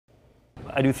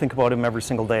I do think about him every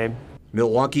single day.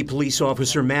 Milwaukee Police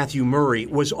Officer Matthew Murray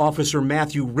was Officer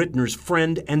Matthew Rittner's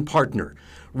friend and partner.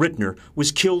 Rittner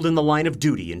was killed in the line of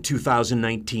duty in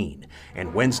 2019.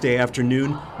 And Wednesday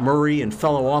afternoon, Murray and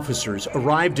fellow officers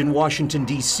arrived in Washington,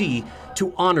 D.C.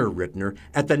 to honor Rittner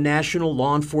at the National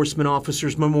Law Enforcement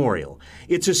Officers Memorial.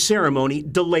 It's a ceremony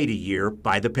delayed a year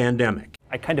by the pandemic.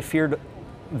 I kind of feared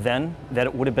then that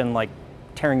it would have been like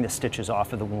tearing the stitches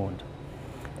off of the wound.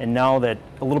 And now that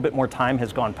a little bit more time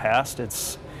has gone past,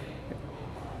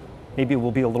 maybe it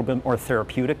will be a little bit more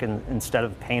therapeutic instead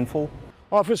of painful.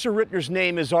 Officer Rittner's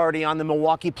name is already on the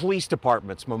Milwaukee Police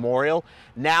Department's memorial.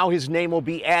 Now his name will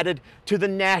be added to the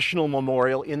national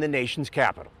memorial in the nation's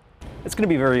capital. It's going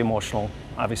to be very emotional,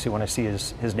 obviously, when I see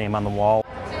his name on the wall.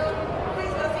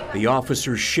 The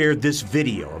officers shared this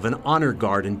video of an honor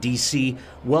guard in D.C.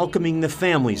 welcoming the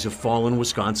families of fallen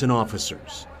Wisconsin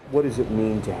officers. What does it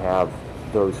mean to have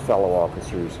those fellow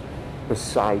officers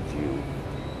beside you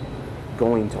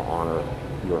going to honor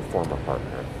your former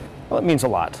partner? Well, it means a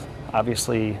lot.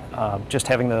 Obviously, just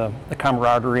having the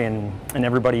camaraderie and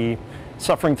everybody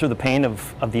suffering through the pain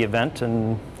of the event,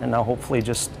 and now hopefully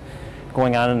just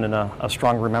going on in a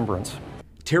strong remembrance.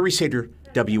 Terry Sater,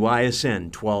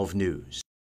 WISN 12 News.